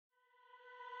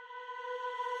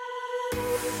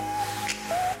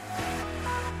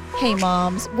Hey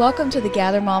moms, welcome to the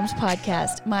Gather Moms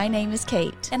podcast. My name is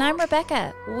Kate. And I'm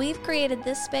Rebecca. We've created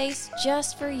this space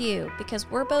just for you because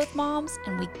we're both moms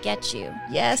and we get you.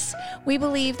 Yes, we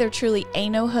believe there truly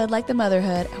ain't no hood like the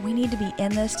motherhood, and we need to be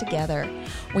in this together.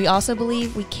 We also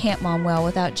believe we can't mom well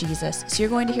without Jesus, so you're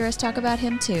going to hear us talk about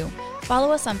him too.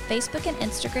 Follow us on Facebook and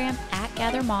Instagram at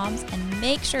Gather Moms and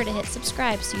make sure to hit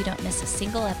subscribe so you don't miss a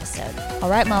single episode. All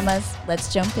right, mamas,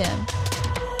 let's jump in.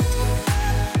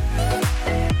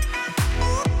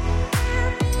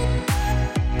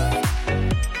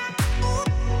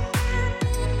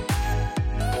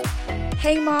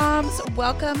 Hey moms,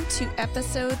 welcome to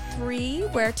episode 3,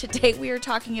 where today we are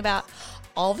talking about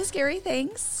all the scary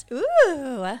things.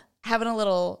 Ooh. Having a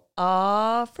little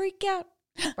freak out.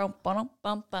 Didn't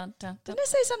I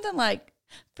say something like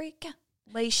Freak out.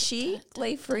 lay chic,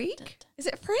 lay freak? Is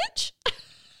it French?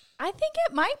 I think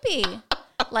it might be.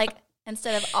 Like,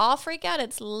 instead of all freak out,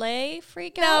 it's lay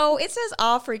freak out. No, it says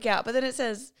all freak out, but then it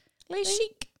says Lay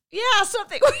chic. yeah,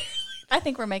 something. I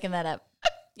think we're making that up.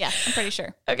 Yeah, I'm pretty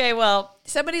sure. Okay, well,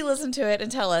 somebody listen to it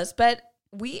and tell us, but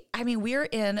we're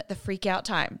in the freak out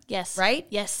time. Yes. Right?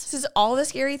 Yes. This is all the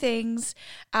scary things.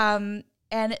 And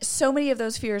so many of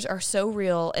those fears are so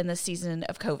real in the season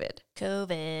of COVID.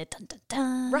 COVID. Dun, dun,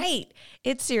 dun. Right.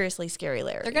 It's seriously scary,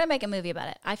 Larry. They're going to make a movie about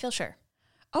it. I feel sure.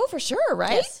 Oh, for sure,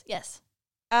 right? Yes. Yes.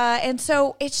 And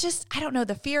so it's just, I don't know,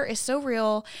 the fear is so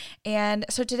real. And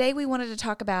so today we wanted to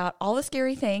talk about all the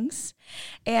scary things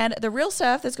and the real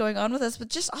stuff that's going on with us, but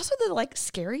just also the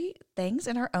scary things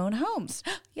in our own homes.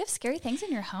 You have scary things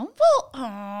in your home?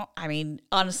 Well,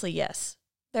 honestly, yes.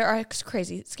 There are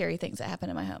crazy, scary things that happen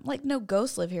in my home. Like no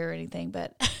ghosts live here or anything,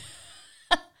 but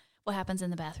What happens in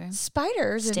the bathroom?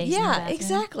 spiders. Stays And, in the yeah, bathroom.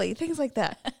 exactly. Things like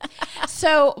that.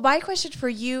 So my question for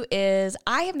you is,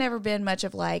 I have never been much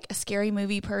of a scary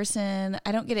movie person.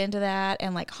 I don't get into that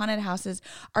and haunted houses.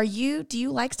 Do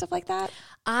you like stuff like that?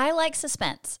 I like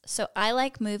suspense. So I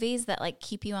like movies that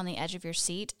keep you on the edge of your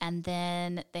seat and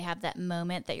then they have that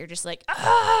moment that you're just like,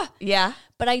 ah! Yeah.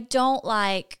 But I don't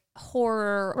like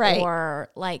horror Right. or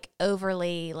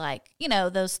overly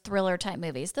those thriller type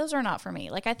movies. Those are not for me.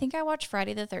 I think I watched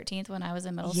Friday the 13th when I was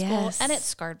in middle school Yes. and it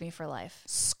scarred me for life.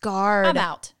 Scarred. I'm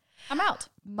out.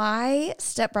 My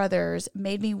stepbrothers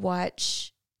made me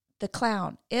watch The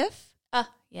Clown.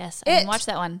 Yes. I didn't It. watch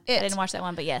that one. It. I didn't watch that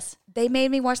one, but yes. They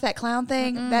made me watch that clown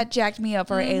thing. That jacked me up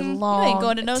for a long You ain't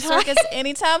going to no time. circus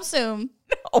anytime soon.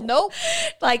 Nope.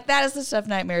 That is the stuff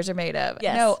nightmares are made of.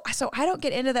 Yes. No, so I don't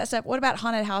get into that stuff. What about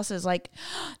haunted houses?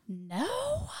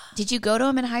 No. Did you go to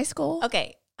them in high school?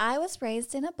 Okay. I was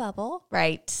raised in a bubble.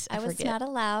 Right. I was not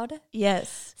allowed.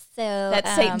 Yes. So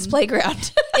That's Satan's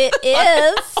playground. It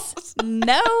is.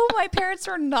 No, my parents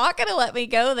were not going to let me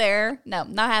go there. No,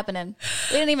 not happening.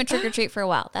 We didn't even trick or treat for a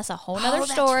while. That's a whole nother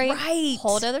that's story. right.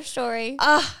 Whole nother story.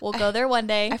 We'll go there one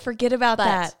day. I forget about but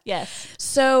that. yes.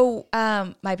 So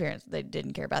my parents, they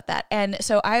didn't care about that. And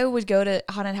so I would go to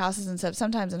haunted houses and stuff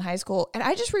sometimes in high school. And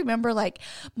I just remember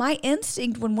my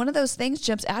instinct when one of those things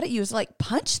jumps out at you is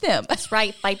punch them. That's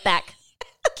right. Fight back.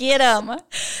 Get them.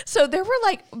 So there were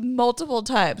multiple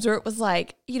times where it was I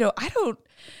don't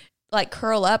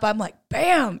curl up. I'm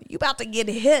bam, you about to get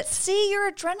hit. See, your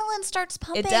adrenaline starts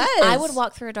pumping. It does. I would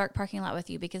walk through a dark parking lot with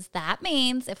you because that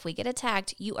means if we get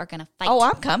attacked, you are going to fight. Oh,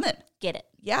 I'm coming. Get it.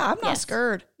 Yeah, I'm not Yes.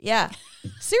 scared. Yeah.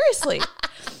 Seriously.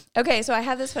 Okay, so I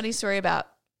have this funny story about,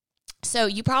 so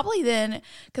you probably then,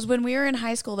 because when we were in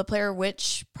high school, the Blair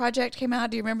Witch Project came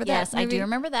out. Do you remember that Yes, I movie? do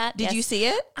remember that. Did Yes. you see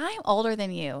it? I'm older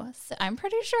than you, so I'm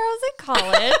pretty sure I was in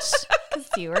college because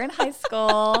you were in high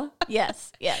school.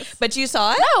 Yes, yes. But you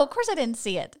saw it? No, of course I didn't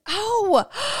see it. Oh.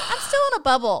 I'm still in a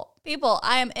bubble. People,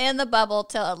 I am in the bubble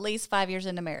till at least 5 years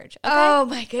into marriage. Okay? Oh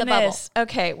my The bubble. goodness.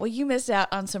 Okay, well you missed out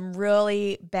on some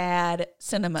really bad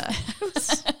cinema.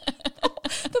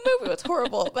 The movie was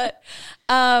horrible, but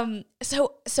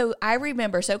so I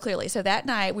remember so clearly. So that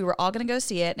night we were all going to go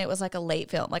see it, and it was a late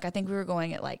film. I think we were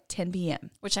going at 10 p.m.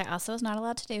 Which I also was not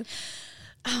allowed to do.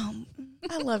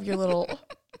 I love your little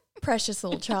precious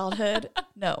little childhood.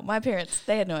 No, my parents,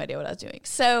 they had no idea what I was doing.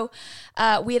 So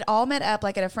we had all met up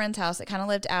at a friend's house that kind of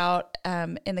lived out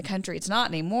in the country. It's not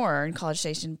anymore in College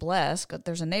Station, bless.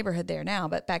 There's a neighborhood there now.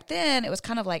 But back then it was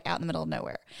kind of out in the middle of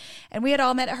nowhere. And we had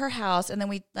all met at her house, and then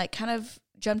we kind of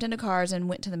jumped into cars and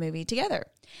went to the movie together.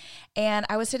 And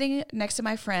I was sitting next to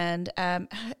my friend, and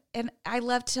I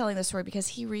loved telling this story because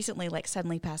he recently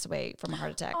suddenly passed away from a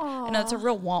heart attack. Aww. I know it's a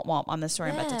real womp on this story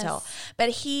I'm about to tell.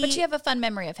 But you have a fun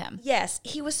memory of him. Yes,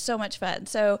 he was so much fun.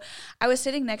 So I was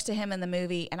sitting next to him in the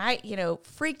movie, and I,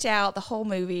 freaked out the whole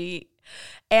movie.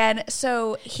 And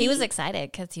so He was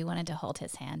excited because you wanted to hold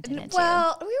his hand, didn't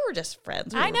well, we were just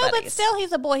friends. We you? I were know, but buddies. still,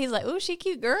 he's a boy. He's like, ooh, she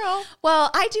cute girl. Well,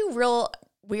 I do real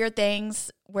weird things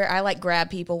where I like grab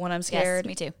people when I'm scared. Yes,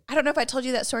 me too. I don't know if I told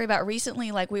you that story about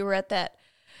recently. Like we were at that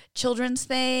children's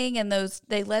thing, and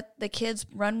they let the kids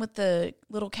run with the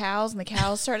little cows, and the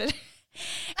cows started.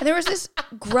 And there was this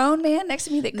grown man next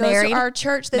to me that goes Married? to our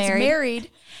church that's married,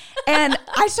 and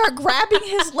I start grabbing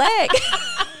his leg.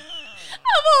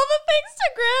 Of all the things to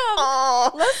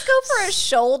grab, let's go for a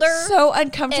shoulder, So an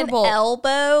uncomfortable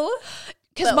elbow.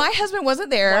 because my husband wasn't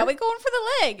there. Why are we going for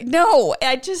the leg? No,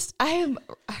 I am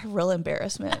a real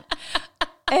embarrassment.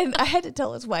 And I had to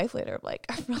tell his wife later, I'm like,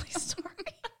 I'm really sorry.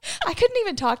 I couldn't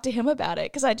even talk to him about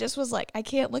it because I just was like, I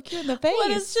can't look you in the face.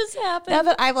 What has just happened? Now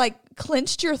that I've like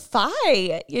clenched your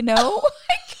thigh, you know? Oh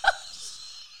my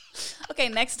gosh. Okay,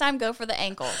 next time go for the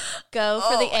ankle. Go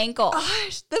for the ankle.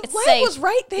 Gosh, the It's leg safe. was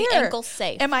right there. The ankle's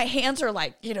safe. And my hands are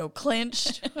like,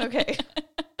 clenched. Okay.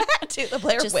 Back to the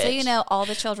Blair Just Witch. so you know, all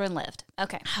the children lived.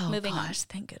 Okay, Oh, moving on. gosh,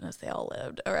 thank goodness they all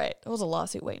lived. All right. That was a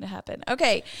lawsuit waiting to happen.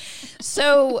 Okay.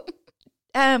 So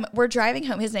we're driving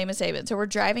home. His name is Saban. So we're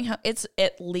driving home. It's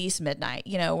at least midnight,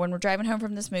 when we're driving home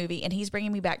from this movie, and he's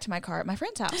bringing me back to my car at my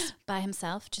friend's house. By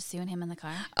himself, just you and him in the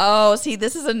car. Oh, see,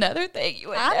 this is another thing you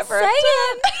would never have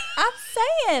done. I'm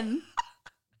saying.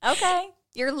 Okay.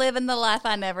 You're living the life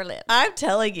I never lived. I'm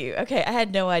telling you. Okay, I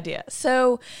had no idea.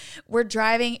 So we're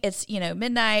driving. It's,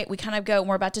 midnight. We kind of go, and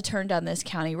we're about to turn down this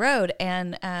county road.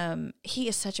 And he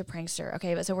is such a prankster.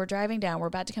 Okay, but so we're driving down. We're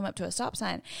about to come up to a stop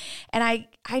sign. And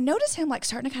I notice him like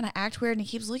starting to kind of act weird, and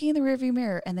he keeps looking in the rearview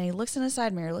mirror. And then he looks in the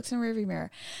side mirror, looks in the rearview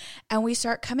mirror. And we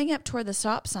start coming up toward the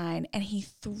stop sign, and he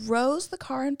throws the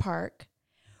car in park,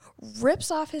 rips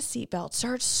off his seatbelt,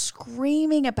 starts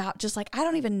screaming about just like, I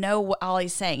don't even know what all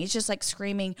he's saying. He's just like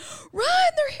screaming, run,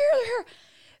 they're here.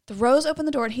 Throws open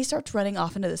the door, and he starts running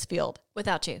off into this field.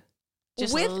 Without you.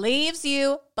 Just With- leaves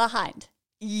you behind.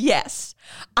 Yes.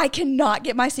 I cannot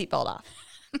get my seatbelt off.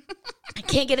 I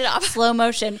can't get it off. Slow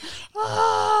motion.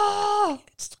 Oh,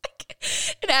 it's like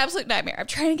an absolute nightmare. I'm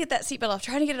trying to get that seatbelt off,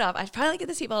 trying to get it off. I finally get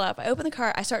the seatbelt off. I open the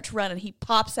car. I start to run, and he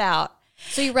pops out.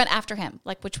 So you run after him.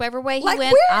 Like whichever way he Like,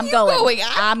 went, where are I'm you going. going?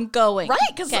 I'm going. Right,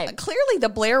 because clearly the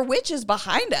Blair Witch is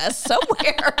behind us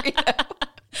somewhere.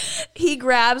 He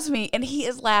grabs me, and he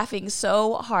is laughing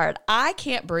so hard. I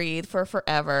can't breathe for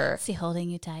forever. Is he holding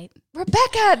you tight?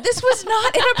 Rebecca, this was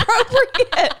not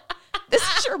inappropriate. This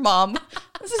is your mom.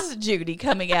 This is Judy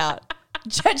coming out,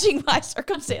 judging my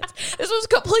circumstance. This was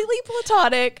completely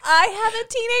platonic. I have a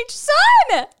teenage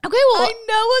son. Okay, well, I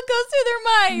know what goes through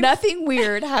their mind. nothing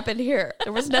weird happened here.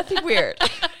 There was nothing weird.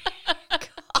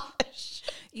 Gosh.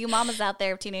 You mamas out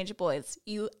there, teenage boys.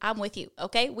 I'm with you.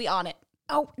 Okay, we on it.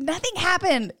 Oh, nothing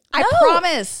happened. I No,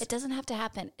 promise. It doesn't have to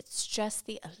happen. It's just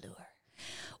the allure.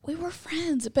 We were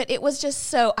friends, but it was just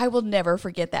so, I will never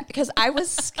forget that because I was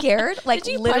scared. Like,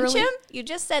 Did you literally, punch him? You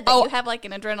just said that you have like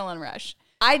an adrenaline rush.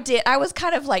 I did. I was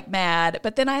kind of like mad,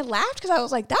 but then I laughed because I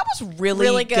was like, that was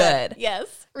really good. Yes.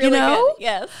 Really know? good.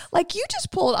 Yes. Like, you just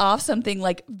pulled off something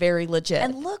like very legit.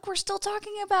 And look, we're still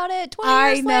talking about it 20 I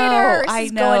years know, later. I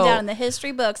This is going know. down in the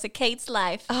history books of Kate's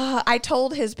life. I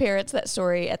told his parents that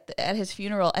story at his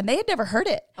funeral, and they had never heard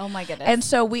it. Oh my goodness. And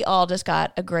so we all just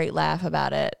got a great laugh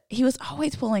about it. He was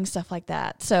always pulling stuff like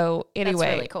that. So anyway,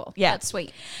 That's really cool. Yeah, That's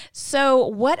sweet. So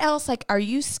what else? Like, are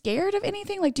you scared of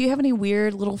anything? Like, do you have any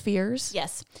weird little fears?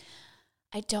 Yes.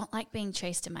 I don't like being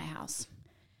chased in my house.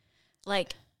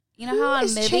 Like, you know how on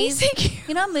is movies, chasing you?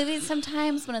 you know, movies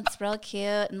sometimes when it's real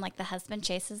cute and like the husband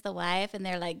chases the wife and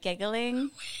they're like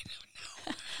giggling.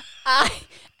 I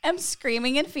am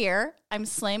screaming in fear. I'm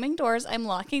slamming doors. I'm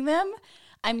locking them.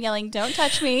 I'm yelling, "Don't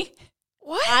touch me."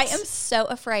 What? I am so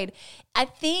afraid. I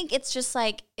think it's just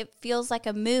like, it feels like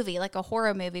a movie, like a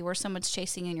horror movie where someone's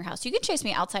chasing you in your house. You can chase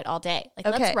me outside all day. Like,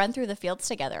 Okay. let's run through the fields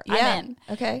together. Yeah. I'm in.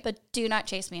 Okay. But do not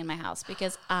chase me in my house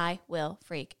because I will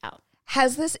freak out.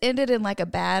 Has this ended in like a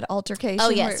bad altercation? Oh,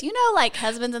 yes. where- You know, like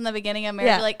husbands in the beginning of marriage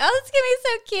Yeah. are like, oh, this is going to be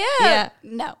so cute.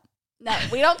 Yeah. No,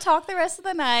 we don't talk the rest of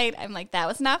the night. I'm like, that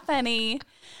was not funny.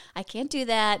 I can't do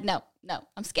that. No,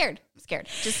 I'm scared.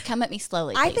 Just come at me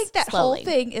slowly. I please. think that Slowly. whole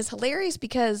thing is hilarious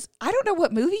because I don't know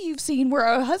what movie you've seen where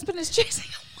a husband is chasing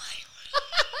a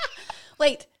wife.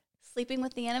 Wait, sleeping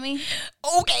with the enemy?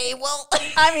 Okay, well,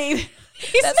 I mean,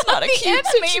 that's not a the cute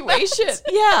enemy, but- situation.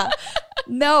 Yeah.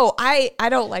 No, I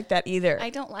don't like that either. I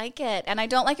don't like it. And I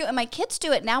don't like it when my kids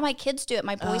do it. Now my kids do it.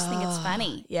 My boys think it's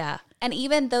funny. Yeah. And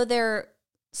even though they're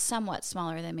somewhat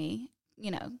smaller than me,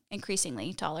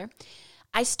 increasingly taller,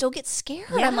 I still get scared.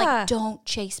 Yeah. I'm like, don't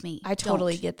chase me. I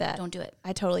totally Don't. get that. Don't do it.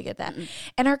 I totally get that.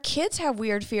 And our kids have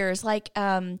weird fears. Like,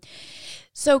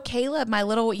 so Caleb, my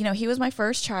little, he was my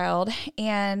first child.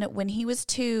 And when he was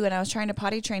 2 and I was trying to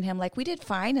potty train him, like we did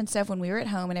fine and stuff when we were at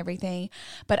home and everything.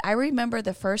 But I remember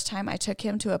the first time I took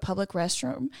him to a public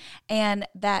restroom and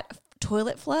that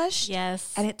toilet flush.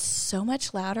 Yes. And it's so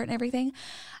much louder and everything.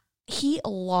 He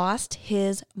lost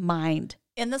his mind.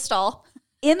 In the stall.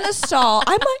 In the stall.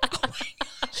 I'm like, oh my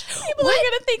gosh. People are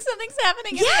going to think something's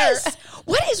happening in Yes. there.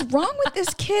 What is wrong with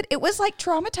this kid? It was like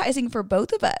traumatizing for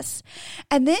both of us.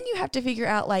 And then you have to figure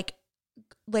out like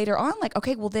later on, like,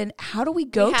 okay, well then how do we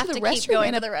go to the restroom? Keep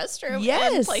going to the restroom.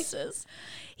 Yes. And places.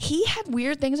 He had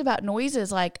weird things about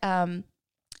noises, like the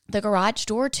garage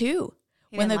door too.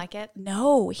 He didn't like it?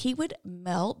 No, he would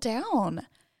melt down.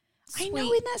 I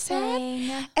know, isn't that sad?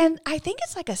 Thing. And I think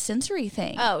it's like a sensory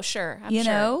thing. Oh, sure. I'm you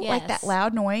sure. know, Yes. like that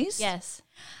loud noise. Yes.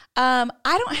 I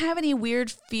don't have any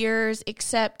weird fears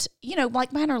except,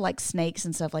 like mine are like snakes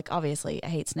and stuff. Like, obviously, I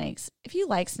hate snakes. If you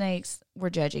like snakes, we're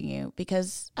judging you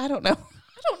because I don't know.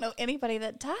 I don't know anybody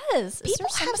that does. People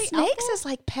have snakes as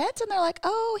like pets and they're like,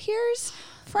 oh, here's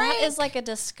Frank. That is like a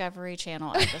Discovery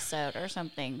Channel episode or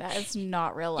something. That is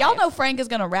not real life. Y'all know Frank is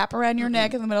going to wrap around your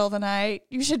neck in the middle of the night.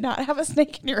 You should not have a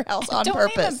snake in your house on Don't name him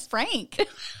purpose. Frank.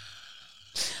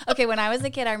 Okay, when I was a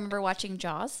kid, I remember watching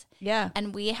Jaws. Yeah.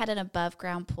 And we had an above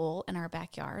ground pool in our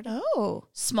backyard. Oh.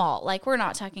 Small. Like, we're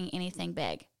not talking anything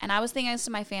big. And I was thinking this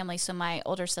to my family, so my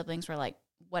older siblings were like,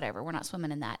 whatever, we're not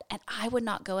swimming in that. And I would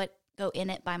not go in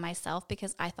it by myself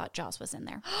because I thought Jaws was in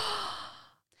there.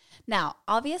 Now,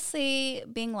 obviously,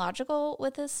 being logical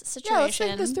with this situation. Yeah, let's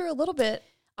think this through a little bit.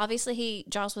 Obviously,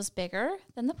 Jaws was bigger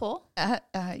than the pool.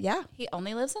 Yeah. He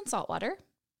only lives in salt water,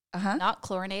 Uh-huh. not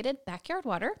chlorinated backyard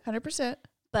water. 100%.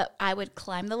 But I would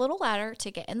climb the little ladder to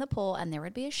get in the pool, and there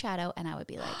would be a shadow, and I would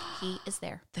be like, he is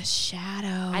there. The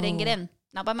shadow. I didn't get in.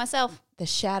 Not by myself. The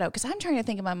shadow. Because I'm trying to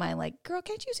think in my mind, like, girl,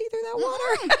 can't you see through that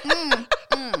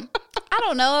water? I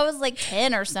don't know. I was like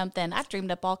 10 or something. I've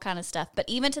dreamed up all kind of stuff. But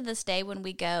even to this day, when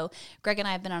we go, Greg and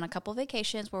I have been on a couple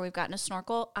vacations where we've gotten a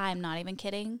snorkel. I'm not even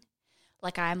kidding.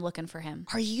 Like, I'm looking for him.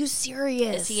 Are you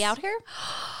serious? Is he out here?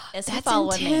 Is he That's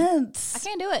following intense. me? I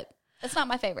can't do it. It's not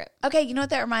my favorite. Okay, you know what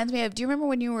that reminds me of? Do you remember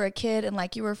when you were a kid and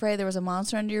like you were afraid there was a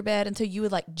monster under your bed and so you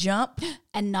would like jump?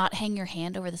 And not hang your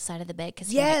hand over the side of the bed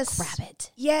because Yes. you might grab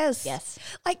it. Yes. Yes.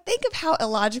 Like think of how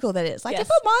illogical that is. Like Yes. if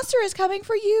a monster is coming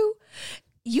for you,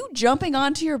 you jumping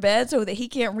onto your bed so that he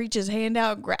can't reach his hand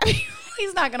out and grab you.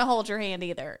 He's not going to hold your hand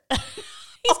either.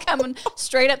 He's coming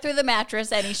straight up through the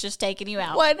mattress and he's just taking you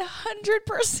out.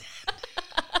 100%.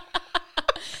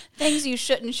 Things you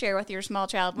shouldn't share with your small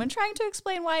child when trying to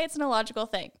explain why it's an illogical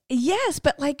thing. Yes,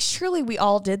 but like surely we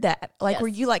all did that. Like Yes. where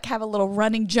you like have a little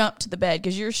running jump to the bed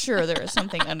because you're sure there is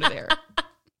something under there.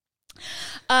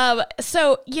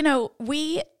 So,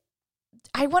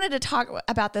 I wanted to talk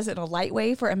about this in a light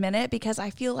way for a minute because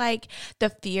I feel like the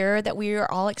fear that we are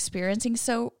all experiencing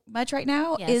so much right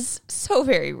now Yes. is so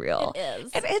very real. It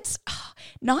is. And it's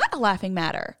not a laughing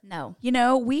matter. No.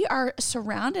 We are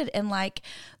surrounded in like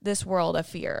this world of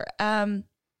fear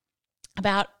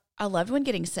about a loved one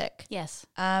getting sick. Yes.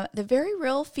 The very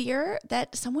real fear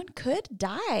that someone could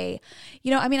die.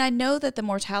 I know that the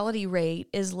mortality rate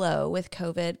is low with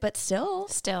COVID, but still,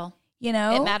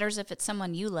 It matters if it's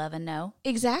someone you love and know.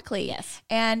 Exactly. Yes.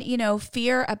 And,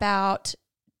 fear about,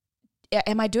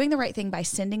 am I doing the right thing by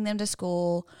sending them to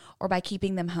school or by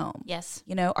keeping them home? Yes.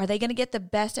 Are they going to get the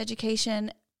best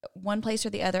education one place or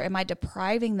the other? Am I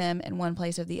depriving them in one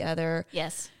place or the other?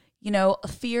 Yes.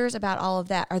 Fears about all of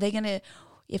that. Are they going to,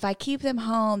 if I keep them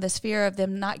home, this fear of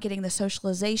them not getting the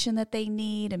socialization that they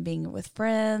need and being with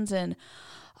friends and,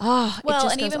 it Well,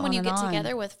 just and goes even when on you and get on.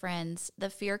 together with friends,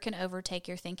 the fear can overtake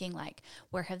your thinking like,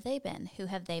 where have they been? Who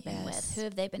have they been with? Yes. Who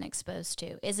have they been exposed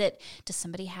to? Does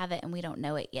somebody have it and we don't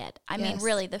know it yet? I mean, Yes.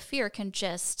 really, the fear can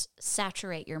just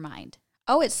saturate your mind.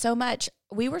 Oh, it's so much.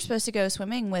 We were supposed to go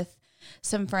swimming with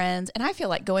some friends, and I feel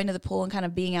like going to the pool and kind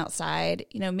of being outside,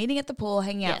 meeting at the pool,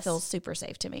 hanging out Yes. feels super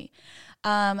safe to me.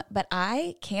 But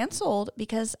I canceled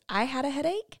because I had a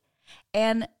headache,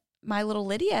 and my little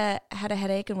Lydia had a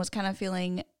headache and was kind of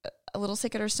feeling a little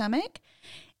sick at her stomach.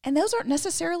 And those aren't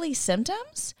necessarily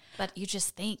symptoms, But you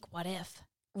just think, what if?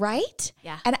 right?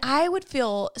 Yeah. And I would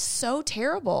feel so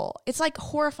terrible. It's like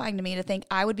horrifying to me to think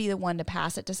I would be the one to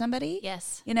pass it to somebody.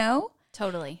 Yes. And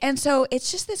Totally. so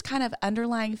it's just this kind of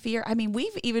underlying fear. I mean,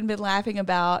 we've even been laughing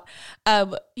about, kind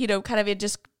of it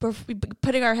just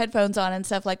putting our headphones on and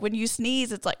stuff. Like when you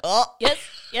sneeze, it's like, oh, Yes.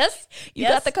 Yes. you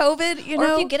got the COVID, Or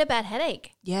if you get a bad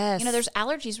headache. Yes. There's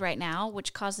allergies right now,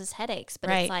 which causes headaches, but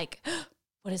Right. it's like,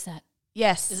 what is that?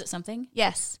 Yes. Is it something?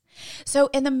 Yes. So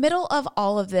in the middle of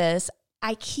all of this,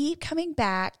 I keep coming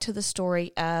back to the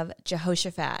story of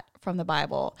Jehoshaphat from the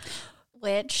Bible.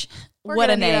 Which, What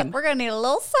a name. We're going to need a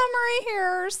little summary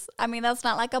here. I mean, that's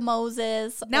not like a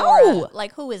Moses. No. Or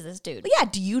like, who is this dude? Yeah,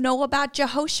 do you know about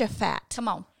Jehoshaphat? Come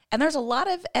on. And there's a lot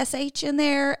of SH in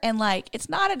there, and like, it's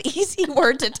not an easy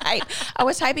word to type. I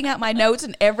was typing out my notes,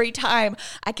 and every time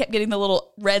I kept getting the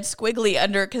little red squiggly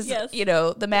under because, you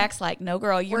know, the Mac's like, no,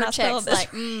 girl, you're Word not spelling this. like,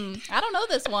 I don't know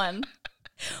this one.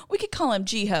 We could call him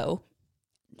Jeho.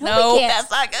 No, we can't.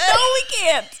 That's not good. No, we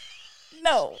can't.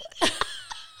 No.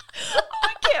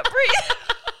 I can't breathe.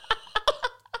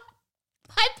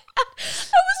 I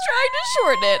was trying to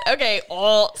shorten it. Okay.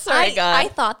 Oh, sorry, God. I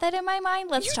thought that in my mind.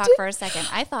 Let's You talk did? for a second.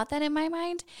 I thought that in my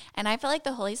mind, and I felt like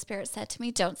the Holy Spirit said to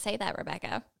me, don't say that,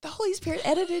 Rebecca. The Holy Spirit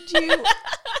edited you.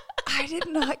 I did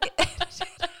not get edited.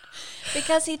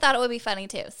 Because he thought it would be funny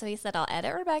too. So he said, I'll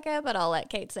edit Rebecca, but I'll let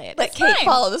Kate say it. Let It's Kate fine.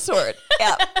 follow the sword.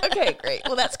 Yeah. Okay, great.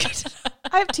 Well, that's good to know.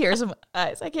 I have tears in my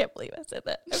eyes. I can't believe I said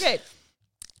that. Okay.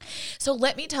 So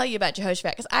let me tell you about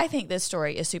Jehoshaphat because I think this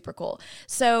story is super cool.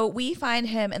 So we find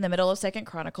him in the middle of 2nd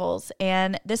Chronicles,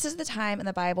 and this is the time in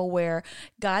the Bible where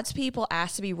God's people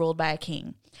ask to be ruled by a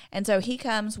king. And so he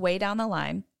comes way down the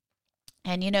line.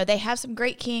 And, you know, they have some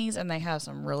great kings and they have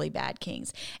some really bad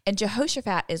kings. And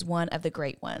Jehoshaphat is one of the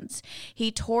great ones.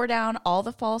 He tore down all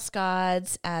the false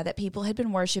gods that people had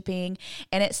been worshiping.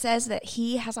 And it says that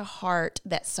he has a heart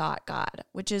that sought God,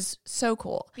 which is so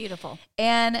cool. Beautiful.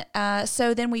 And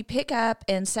so then we pick up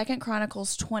in 2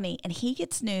 Chronicles 20, and he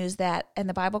gets news that, and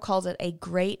the Bible calls it a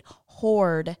great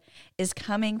horde is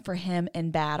coming for him in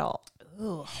battle.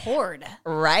 Ooh, horde.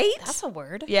 Right? That's a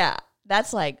word. Yeah.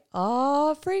 That's like,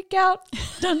 oh, freak out.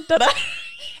 Dun, dun, dun.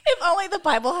 If only the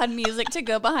Bible had music to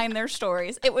go behind their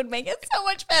stories, it would make it so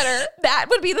much better. That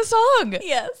would be the song.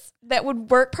 Yes. That would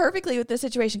work perfectly with this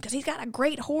situation because he's got a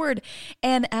great horde.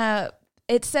 And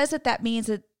it says that means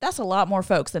that that's a lot more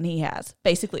folks than he has,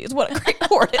 basically, is what a great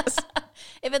horde is.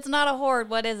 If it's not a horde,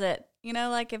 what is it? You know,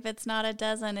 like if it's not a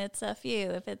dozen, it's a few.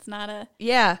 If it's not a...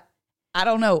 Yeah. I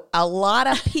don't know. A lot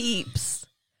of peeps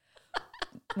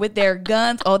with their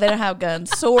guns. Oh, they don't have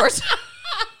guns. Swords.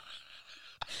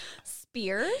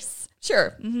 Spears?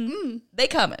 Sure. Mm-hmm. They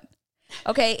coming.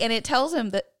 Okay. And it tells him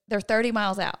that they're 30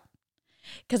 miles out.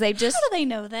 Because they've just... How do they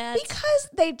know that? Because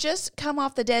they just come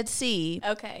off the Dead Sea.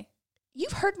 Okay.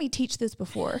 You've heard me teach this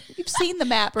before. You've seen the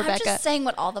map, Rebecca. I'm just saying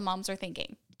what all the moms are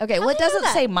thinking. Okay, How well, it do you know doesn't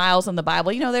that? say miles in the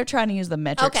Bible. You know, they're trying to use the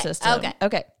metric system.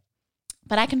 Okay.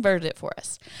 But I converted it for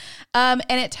us. And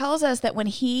it tells us that when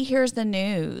he hears the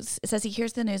news, it says he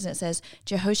hears the news and it says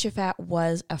Jehoshaphat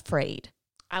was afraid.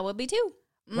 I would be too.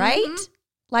 Right? Mhm.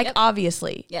 Like, Yep.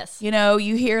 obviously. Yes. You know,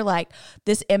 you hear like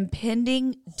this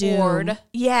impending doom. Horde.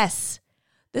 Yes.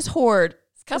 This horde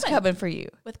is coming. coming for you.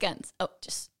 With guns. Oh,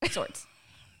 just swords.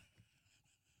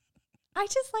 I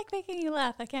just like making you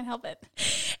laugh. I can't help it.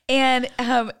 And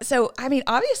so, I mean,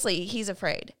 obviously he's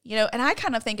afraid, you know, and I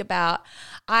kind of think about,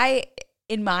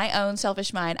 in my own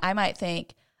selfish mind, I might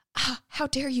think, how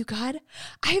dare you, God?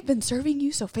 I have been serving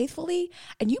you so faithfully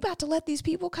and you about to let these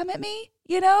people come at me,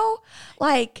 you know?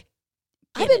 Like,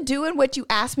 I've been doing what you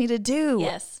asked me to do.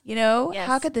 Yes. You know, Yes.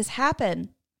 how could this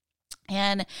happen?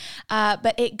 And,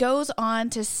 but it goes on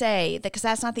to say that, because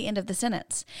that's not the end of the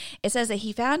sentence. It says that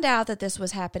he found out that this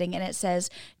was happening, and it says,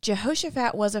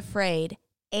 Jehoshaphat was afraid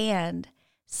and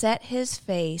set his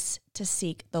face to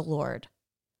seek the Lord.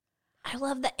 I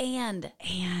love the and.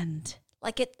 And.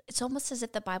 Like it's almost as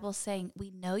if the Bible's saying,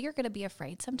 we know you're going to be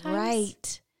afraid sometimes.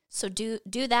 Right. So do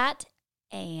that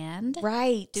and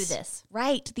Right. do this.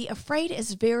 Right. The afraid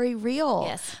is very real.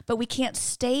 Yes. But we can't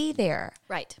stay there.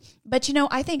 Right. But, you know,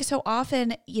 I think so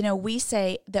often, you know, we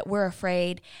say that we're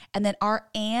afraid, and then our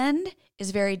and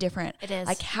is very different. It is.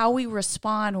 Like how we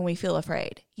respond when we feel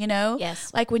afraid, you know?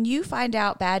 Yes. Like when you find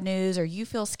out bad news or you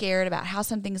feel scared about how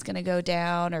something's going to go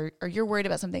down or you're worried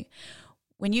about something,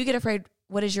 when you get afraid,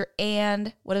 what is your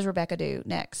and? What does Rebecca do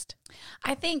next?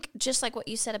 I think just like what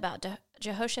you said about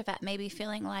Jehoshaphat maybe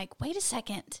feeling like, wait a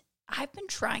second, I've been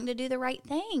trying to do the right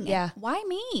thing. Yeah. Why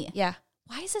me? Yeah.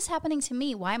 Why is this happening to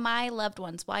me? Why my loved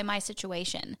ones? Why my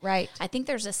situation? Right. I think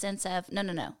there's a sense of,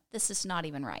 no, this is not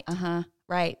even right. Uh-huh.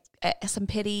 Right. Some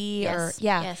pity or, Yes.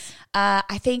 yeah. Yes.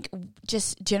 I think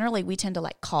just generally we tend to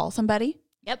like call somebody.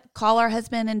 Yep. Call our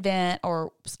husband and vent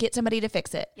or get somebody to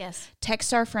fix it. Yes.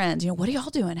 Text our friends, you know, what are y'all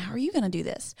doing? How are you going to do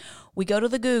this? We go to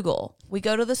the Google, we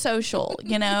go to the social,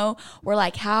 you know, we're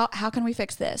like, how can we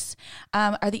fix this?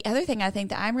 Or the other thing I think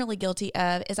that I'm really guilty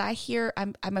of is I hear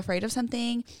I'm afraid of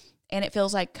something and it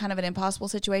feels like kind of an impossible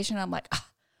situation. I'm like,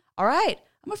 all right,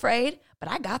 I'm afraid, but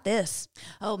I got this,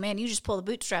 Oh, man, you just pull the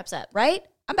bootstraps up. right?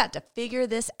 I'm about to figure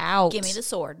this out. Give me the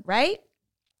sword. Right?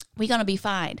 We're going to be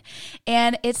fine.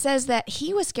 And it says that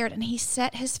he was scared and he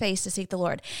set his face to seek the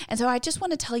Lord. And so I just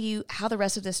want to tell you how the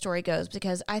rest of this story goes,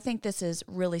 because I think this is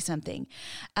really something.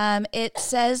 It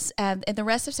says in the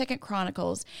rest of 2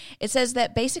 Chronicles, it says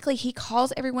that basically he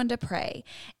calls everyone to pray.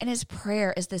 And his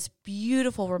prayer is this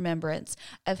beautiful remembrance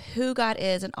of who God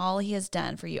is and all he has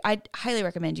done for you. I highly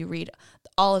recommend you read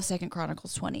all of 2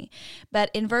 Chronicles 20.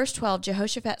 But in verse 12,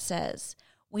 Jehoshaphat says,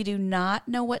 "We do not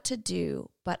know what to do,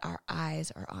 but our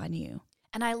eyes are on you."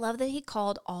 And I love that he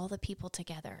called all the people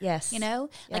together. Yes. You know,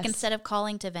 like Yes. instead of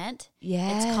calling to vent,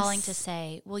 Yes. it's calling to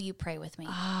say, will you pray with me?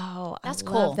 Oh, That's I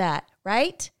cool. love that,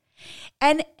 right?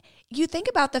 And you think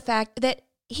about the fact that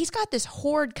he's got this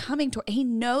horde coming to, he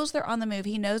knows they're on the move.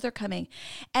 He knows they're coming.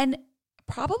 And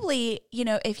probably, you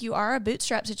know, if you are a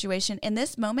bootstrap situation in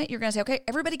this moment, you're going to say, okay,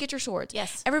 everybody get your swords.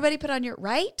 Yes. Everybody put on your,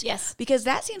 right? Yes. Because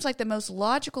that seems like the most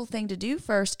logical thing to do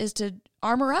first is to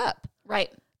armor up. Right.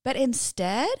 But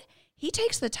instead, he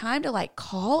takes the time to like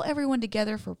call everyone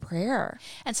together for prayer.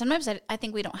 And sometimes I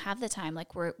think we don't have the time. Like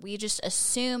we just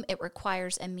assume it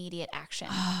requires immediate action.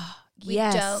 We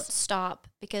Yes. don't stop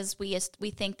because we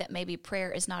think that maybe prayer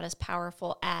is not as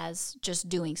powerful as just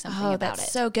doing something Oh, about that's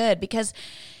it. so good, because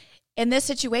in this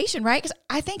situation, right? Because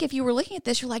I think if you were looking at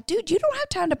this, you're like, dude, you don't have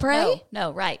time to pray.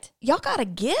 No, right. Y'all got to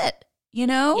get, you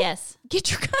know? Yes. Get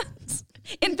your guns.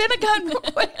 Invent a gun real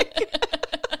quick.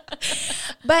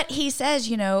 But he says,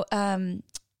 you know,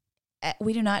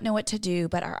 we do not know what to do,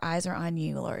 but our eyes are on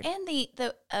you, Lord. And the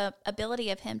ability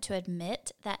of him to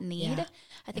admit that need. Yeah.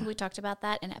 I think we talked about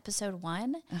that in episode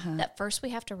 1, that first we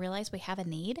have to realize we have a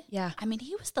need. Yeah. I mean,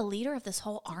 he was the leader of this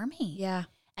whole army. Yeah.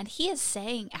 And he is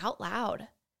saying out loud,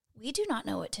 we do not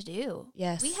know what to do.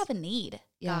 Yes. We have a need,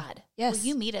 Yeah. God. Yes. Will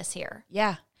you meet us here?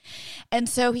 Yeah. And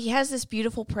so he has this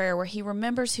beautiful prayer where he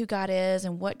remembers who God is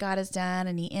and what God has done,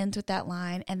 and he ends with that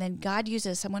line. And then God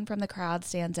uses someone from the crowd,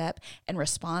 stands up and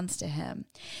responds to him.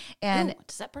 And Ooh,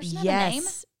 does that person have a name?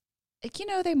 yes, you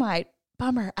know, they might.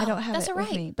 Bummer, I don't have that's it all with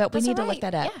right. me, but That's we need to all look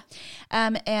right. that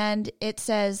up. And it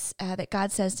says that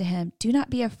God says to him, "Do not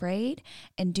be afraid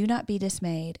and do not be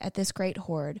dismayed at this great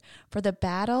horde, for the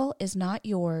battle is not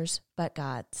yours, but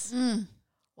God's."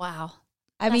 Wow.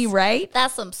 I mean, right?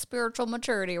 That's some spiritual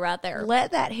maturity right there.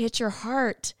 Let that hit your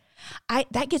heart.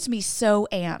 That gets me so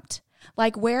amped.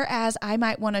 Like, whereas I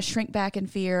might want to shrink back in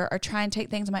fear or try and take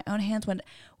things in my own hands, when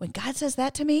God says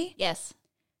that to me, Yes.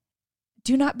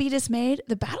 do not be dismayed.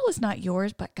 The battle is not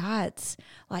yours, but God's.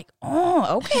 Like,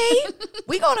 oh, okay.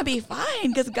 We're going to be fine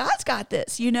because God's got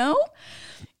this, you know?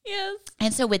 Yes.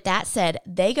 And so with that said,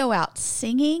 they go out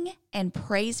singing and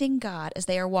praising God as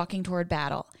they are walking toward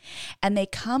battle. And they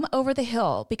come over the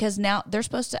hill because now they're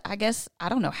supposed to, I guess, I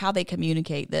don't know how they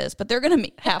communicate this, but they're going to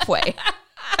meet halfway.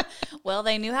 Well,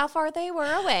 they knew how far they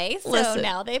were away, so Listen.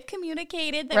 now they've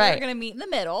communicated that Right. we're going to meet in the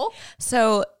middle.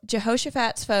 So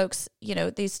Jehoshaphat's folks, you know,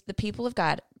 the people of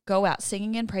God go out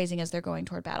singing and praising as they're going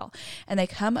toward battle. And they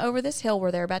come over this hill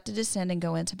where they're about to descend and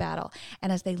go into battle.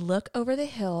 And as they look over the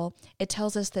hill, it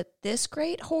tells us that this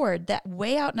great horde, that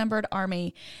way outnumbered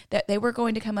army that they were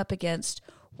going to come up against,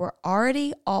 were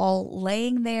already all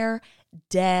laying there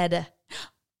dead.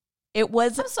 It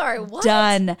was I'm sorry, what?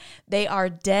 done. They are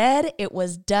dead. It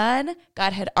was done.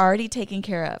 God had already taken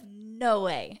care of. No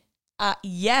way.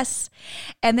 Yes.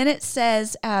 And then it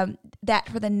says that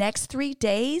for the next 3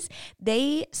 days,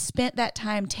 they spent that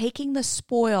time taking the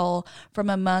spoil from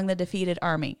among the defeated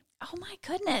army. Oh my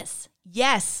goodness.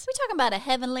 Yes. We talking about a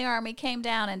heavenly army came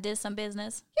down and did some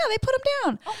business. Yeah, they put them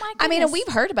down. Oh my I mean, and goodness.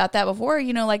 we've heard about that before,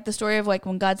 you know, like the story of like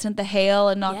when God sent the hail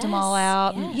and knocked them all Yes,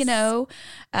 out. And, you yes. know,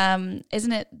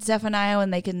 isn't it Zephaniah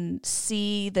when they can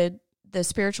see the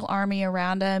spiritual army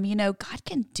around them? You know, God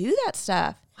can do that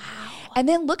stuff. Wow. And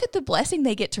then look at the blessing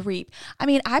they get to reap. I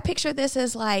mean, I picture this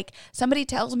as like somebody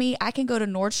tells me I can go to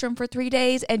Nordstrom for 3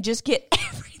 days and just get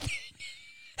everything.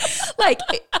 Like,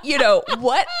 you know,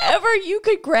 whatever you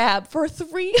could grab for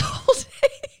 3 whole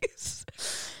days.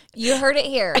 You heard it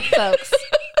here, folks.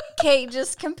 Kate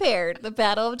just compared the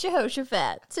Battle of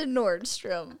Jehoshaphat to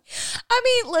Nordstrom. I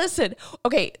mean, listen.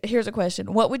 Okay, here's a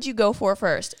question. What would you go for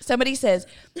first? Somebody says,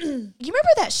 you remember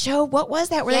that show? What was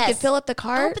that where they could Yes. fill up the Oh,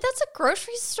 cart? but that's a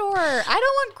grocery store. I don't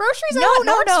want groceries. I No, want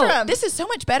no, no. Nordstrom. This is so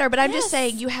much better. But I'm just Yes.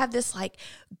 saying you have this like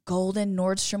golden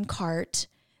Nordstrom cart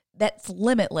that's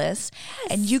limitless.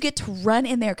 And you get to run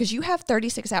in there because you have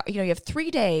 36 hours. You know, you have 3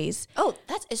 days. Oh,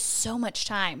 that is so much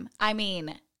time. I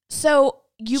mean, So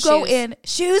you go Shoes. in.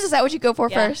 Shoes, is that what you go for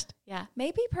yeah. first? Yeah.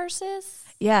 Maybe purses.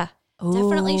 Yeah.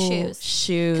 Definitely Ooh, shoes.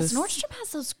 Shoes. Because Nordstrom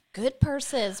has those good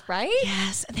purses, right?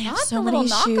 Yes, and they have Not so the many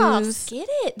little knockoffs. shoes. Get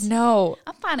it? No,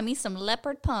 I'm finding me some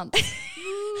leopard pumps.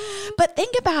 but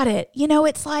think about it. You know,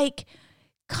 it's like,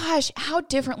 gosh, how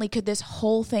differently could this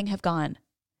whole thing have gone?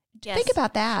 Yes. Think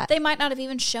about that. They might not have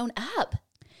even shown up.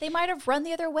 They might have run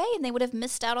the other way and they would have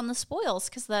missed out on the spoils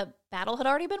because the battle had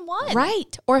already been won.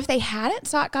 Right. Or if they hadn't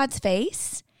sought God's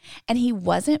face and he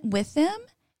wasn't with them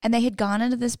and they had gone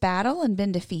into this battle and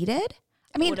been defeated,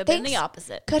 I mean, would have been things the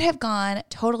opposite. could have gone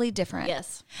totally different.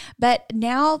 Yes. But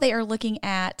now they are looking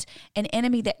at an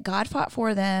enemy that God fought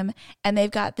for them, and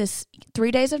they've got this 3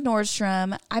 days of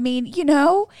Nordstrom. I mean, you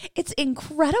know, it's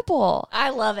incredible. I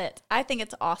love it. I think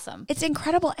it's awesome. It's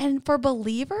incredible. And for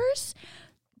believers,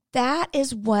 that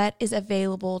is what is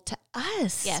available to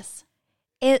us. Yes.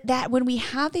 That when we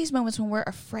have these moments when we're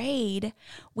afraid,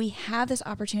 we have this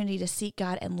opportunity to seek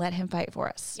God and let him fight for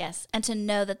us. Yes. And to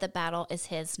know that the battle is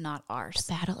his, not ours.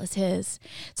 The battle is his.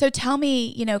 So tell me,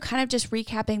 you know, kind of just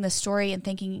recapping the story and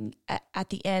thinking at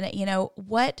the end, you know,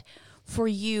 what for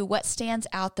you, what stands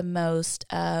out the most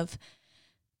of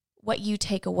what you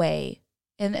take away?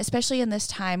 And especially in this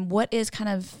time, what is kind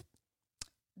of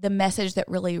the message that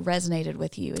really resonated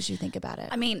with you as you think about it?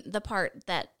 I mean, the part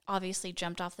that obviously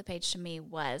jumped off the page to me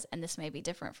was, and this may be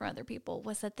different for other people,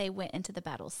 was that they went into the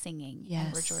battle singing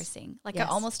and rejoicing. Like Yes.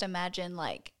 I almost imagine,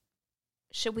 like,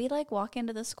 should we like walk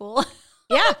into the school?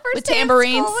 Yeah, First with day of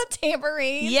tambourines. school with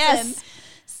tambourines. Yes. And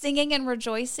singing and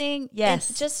rejoicing. Yes.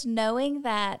 And just knowing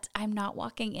that I'm not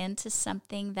walking into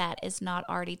something that is not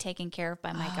already taken care of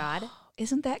by my God.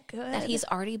 Isn't that good? That he's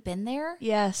already been there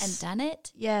yes and done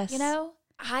it. Yes. You know,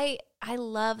 I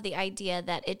love the idea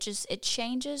that it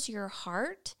changes your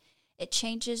heart. It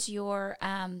changes your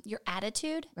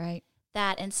attitude. Right.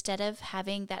 That instead of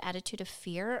having that attitude of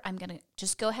fear, I'm going to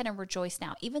just go ahead and rejoice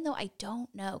now, even though I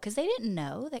don't know, because they didn't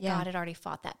know that Yeah. God had already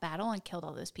fought that battle and killed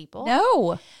all those people.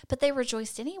 No. But they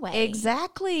rejoiced anyway.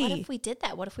 Exactly. What if we did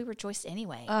that? What if we rejoiced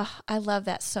anyway? Oh, I love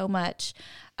that so much.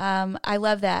 I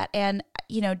love that. And,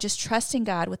 you know, just trusting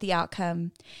God with the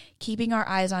outcome, keeping our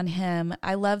eyes on him.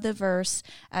 I love the verse.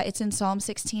 It's in Psalm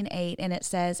 16:8, and it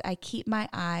says, I keep my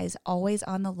eyes always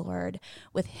on the Lord.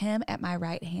 With him at my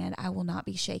right hand, I will not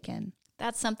be shaken.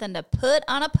 That's something to put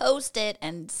on a Post-it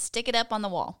and stick it up on the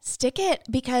wall. Stick it,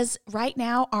 because right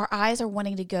now our eyes are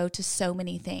wanting to go to so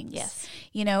many things. Yes.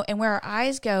 You know, and where our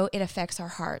eyes go, it affects our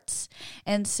hearts.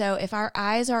 And so if our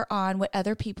eyes are on what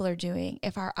other people are doing,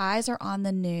 if our eyes are on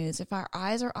the news, if our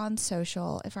eyes are on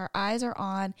social, if our eyes are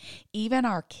on even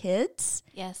our kids,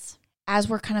 Yes. as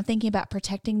we're kind of thinking about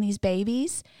protecting these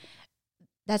babies,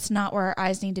 that's not where our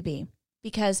eyes need to be.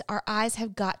 Because our eyes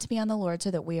have got to be on the Lord so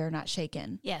that we are not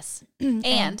shaken. Yes.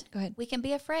 And go ahead. we can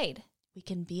be afraid. We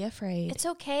can be afraid. It's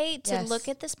okay to Yes. look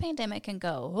at this pandemic and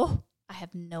go, oh, I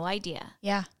have no idea.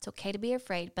 Yeah. It's okay to be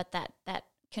afraid, but that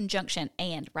conjunction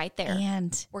and right there,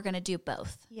 And we're going to do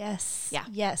both. yes. Yeah.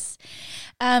 Yes.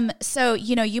 So,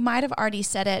 you know, you might have already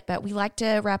said it, but we like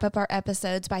to wrap up our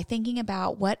episodes by thinking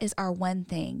about what is our one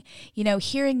thing. You know,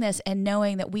 hearing this and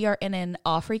knowing that we are in an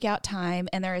all freak out time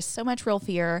and there is so much real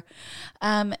fear.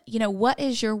 You know, what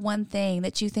is your one thing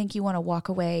that you think you want to walk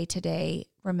away today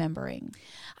remembering?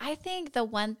 I think the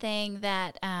one thing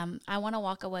that I want to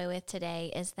walk away with today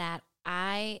is that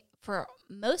for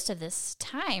most of this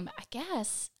time, I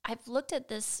guess, I've looked at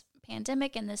this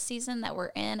pandemic and this season that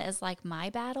we're in as like my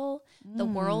battle, the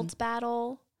world's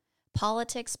battle,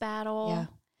 politics battle. Yeah.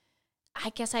 I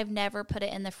guess I've never put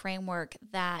it in the framework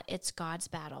that it's God's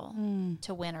battle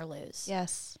to win or lose.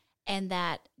 Yes. And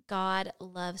that God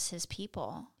loves his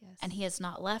people. Yes. And he has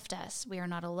not left us. We are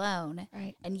not alone.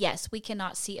 Right. And yes, we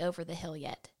cannot see over the hill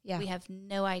yet. Yeah. We have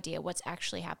no idea what's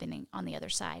actually happening on the other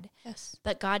side. Yes.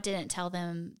 But God didn't tell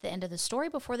them the end of the story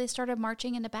before they started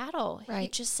marching into battle. He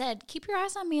Right. just said, keep your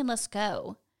eyes on me and let's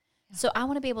go. Yeah. So I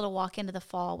want to be able to walk into the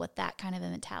fall with that kind of a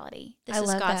mentality. This is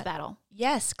love God's that. battle.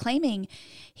 Yes, claiming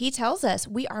he tells us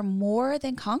we are more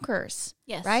than conquerors.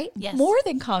 Yes. Right? Yes. More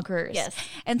than conquerors. Yes.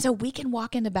 And so we can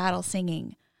walk into battle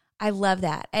singing. I love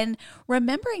that. And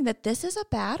remembering that this is a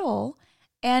battle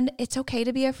and it's okay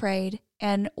to be afraid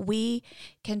and we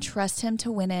can trust him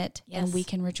to win it and Yes. we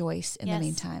can rejoice in the Yes.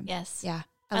 meantime. Yes. Yeah.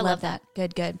 I I love love that.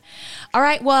 Good, good. All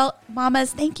right. Well,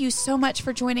 mamas, thank you so much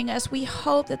for joining us. We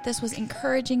hope that this was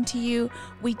encouraging to you.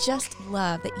 We just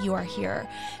love that you are here.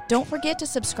 Don't forget to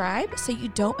subscribe so you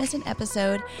don't miss an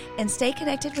episode, and stay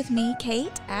connected with me,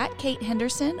 Kate, at Kate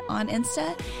Henderson on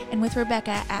Insta, and with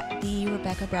Rebecca at the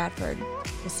Rebecca Bradford.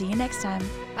 We'll see you next time.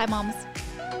 Bye, mamas.